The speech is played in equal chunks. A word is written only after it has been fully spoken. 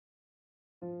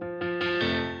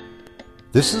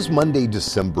This is Monday,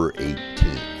 December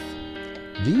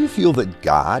 18th. Do you feel that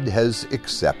God has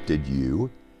accepted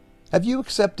you? Have you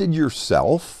accepted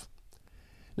yourself?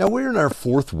 Now, we're in our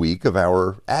fourth week of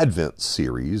our Advent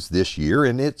series this year,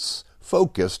 and it's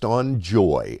focused on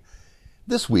joy.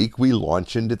 This week, we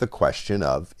launch into the question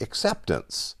of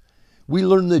acceptance. We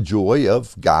learn the joy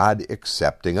of God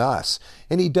accepting us,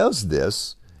 and He does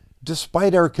this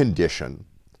despite our condition.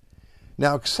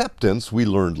 Now, acceptance, we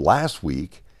learned last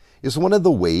week, is one of the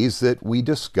ways that we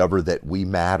discover that we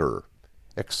matter.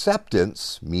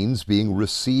 Acceptance means being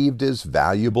received as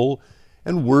valuable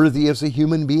and worthy as a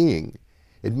human being.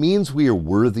 It means we are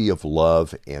worthy of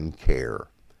love and care.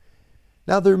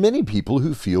 Now, there are many people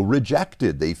who feel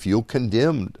rejected. They feel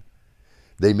condemned.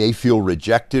 They may feel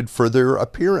rejected for their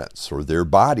appearance or their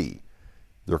body,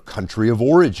 their country of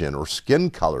origin or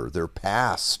skin color, their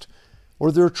past,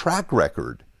 or their track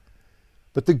record.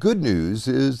 But the good news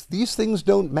is these things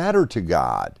don't matter to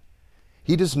God.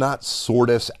 He does not sort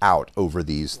us out over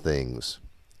these things.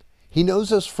 He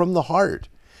knows us from the heart.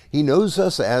 He knows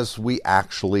us as we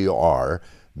actually are,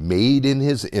 made in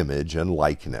His image and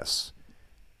likeness.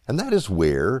 And that is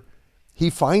where He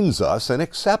finds us and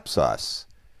accepts us.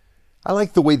 I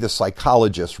like the way the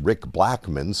psychologist Rick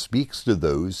Blackman speaks to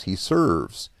those he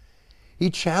serves. He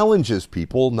challenges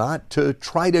people not to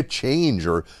try to change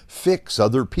or fix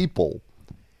other people.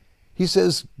 He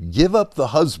says, give up the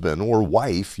husband or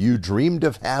wife you dreamed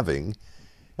of having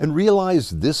and realize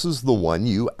this is the one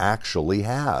you actually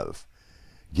have.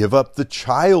 Give up the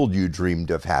child you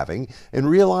dreamed of having and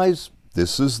realize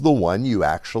this is the one you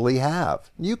actually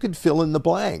have. You could fill in the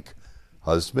blank.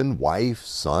 Husband, wife,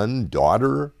 son,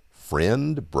 daughter,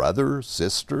 friend, brother,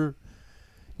 sister.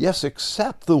 Yes,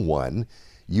 accept the one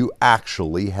you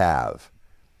actually have.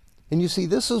 And you see,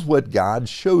 this is what God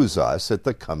shows us at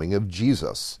the coming of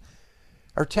Jesus.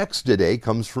 Our text today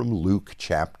comes from Luke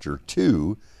chapter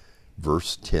 2,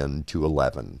 verse 10 to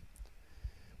 11.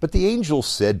 But the angel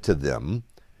said to them,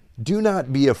 "Do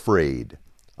not be afraid.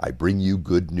 I bring you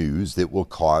good news that will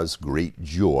cause great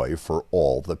joy for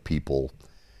all the people.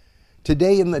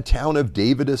 Today in the town of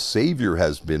David a Savior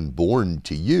has been born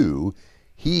to you.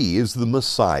 He is the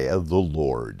Messiah, the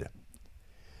Lord."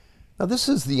 Now this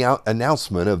is the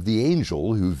announcement of the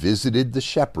angel who visited the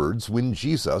shepherds when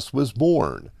Jesus was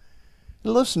born.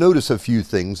 And let's notice a few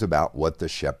things about what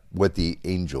the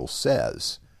angel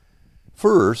says.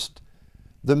 First,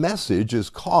 the message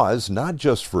is cause not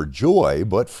just for joy,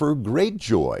 but for great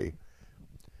joy.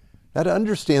 Now, to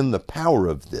understand the power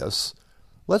of this,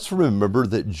 let's remember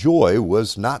that joy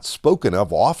was not spoken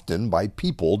of often by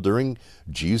people during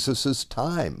Jesus'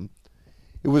 time.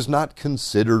 It was not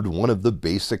considered one of the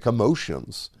basic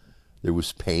emotions. There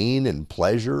was pain and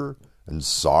pleasure and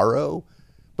sorrow,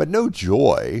 but no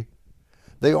joy.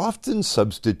 They often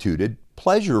substituted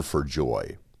pleasure for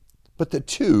joy, but the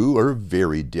two are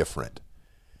very different.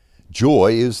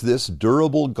 Joy is this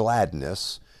durable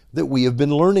gladness that we have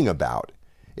been learning about.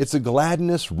 It's a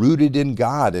gladness rooted in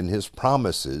God and His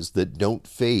promises that don't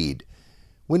fade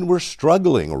when we're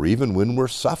struggling or even when we're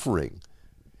suffering.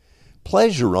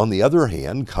 Pleasure, on the other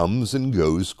hand, comes and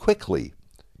goes quickly.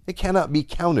 It cannot be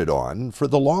counted on for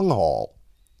the long haul.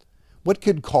 What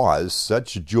could cause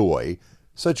such joy,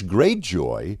 such great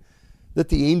joy, that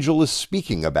the angel is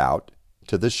speaking about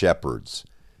to the shepherds?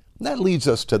 And that leads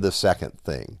us to the second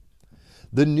thing.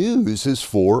 The news is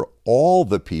for all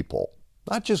the people,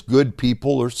 not just good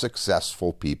people or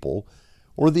successful people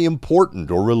or the important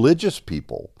or religious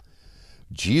people.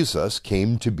 Jesus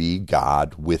came to be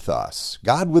God with us,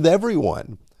 God with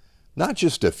everyone, not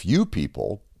just a few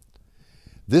people.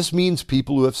 This means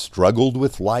people who have struggled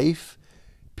with life,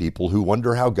 people who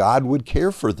wonder how God would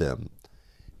care for them,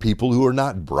 people who are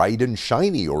not bright and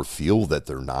shiny or feel that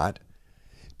they're not,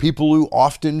 people who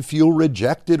often feel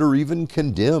rejected or even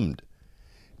condemned,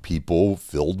 people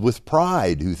filled with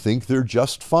pride who think they're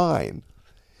just fine,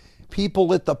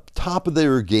 people at the top of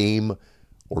their game,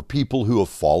 or people who have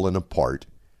fallen apart.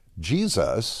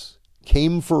 Jesus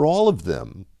came for all of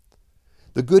them.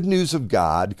 The good news of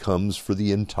God comes for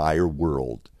the entire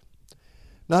world.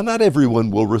 Now, not everyone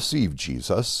will receive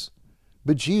Jesus,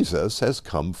 but Jesus has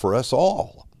come for us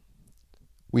all.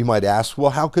 We might ask, well,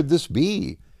 how could this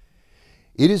be?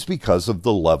 It is because of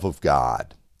the love of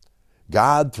God.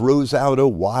 God throws out a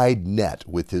wide net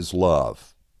with His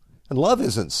love. And love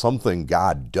isn't something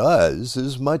God does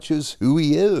as much as who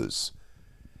He is.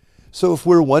 So if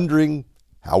we're wondering,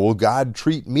 how will God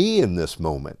treat me in this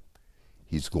moment?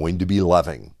 He's going to be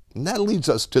loving. And that leads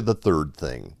us to the third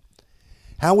thing.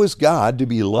 How is God to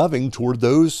be loving toward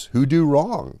those who do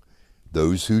wrong,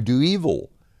 those who do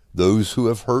evil, those who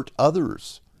have hurt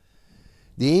others?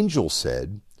 The angel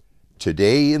said,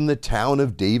 "Today in the town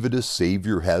of David a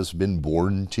Savior has been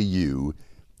born to you.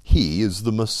 He is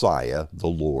the Messiah, the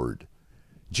Lord."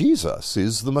 Jesus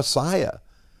is the Messiah,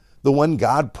 the one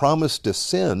God promised to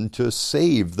send to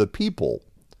save the people.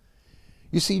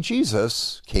 You see,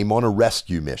 Jesus came on a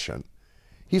rescue mission.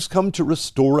 He's come to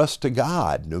restore us to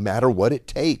God, no matter what it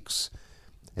takes.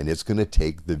 And it's going to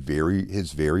take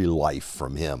his very life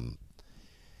from him.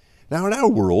 Now, in our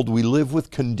world, we live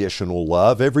with conditional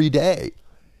love every day.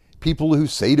 People who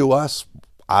say to us,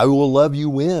 "I will love you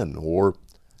when," or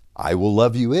 "I will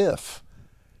love you if."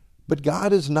 But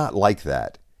God is not like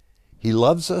that. He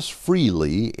loves us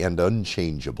freely and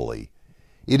unchangeably.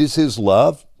 It is his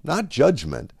love, not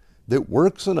judgment, that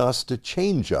works in us to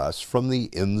change us from the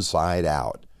inside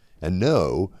out. And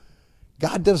no,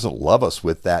 God doesn't love us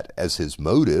with that as his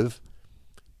motive.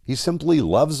 He simply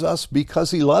loves us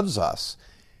because he loves us,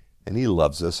 and he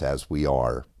loves us as we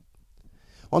are.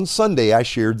 On Sunday, I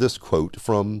shared this quote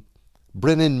from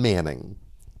Brennan Manning.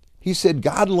 He said,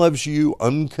 "God loves you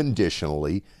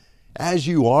unconditionally, as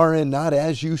you are and not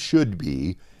as you should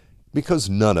be, because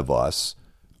none of us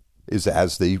is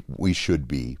as we should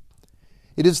be."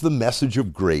 It is the message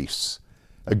of grace,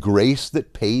 a grace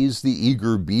that pays the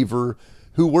eager beaver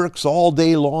who works all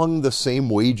day long the same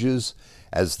wages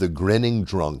as the grinning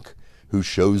drunk who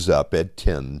shows up at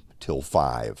 10 till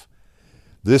 5.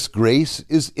 This grace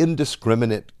is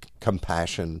indiscriminate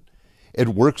compassion.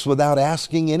 It works without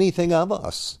asking anything of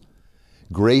us.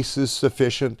 Grace is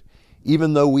sufficient,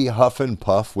 even though we huff and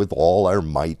puff with all our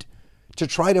might to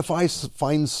try to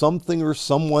find something or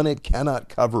someone it cannot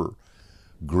cover.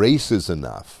 Grace is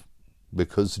enough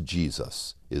because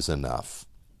Jesus is enough.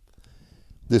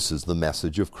 This is the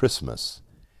message of Christmas.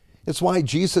 It's why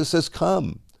Jesus has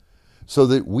come, so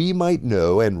that we might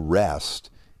know and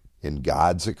rest in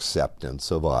God's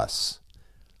acceptance of us.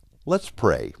 Let's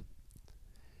pray.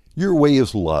 Your way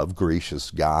is love, gracious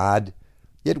God,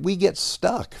 yet we get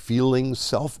stuck feeling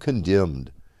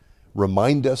self-condemned.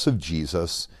 Remind us of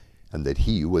Jesus and that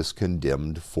he was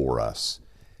condemned for us.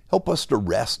 Help us to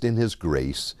rest in his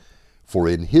grace, for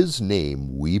in his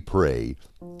name we pray.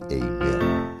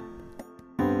 Amen.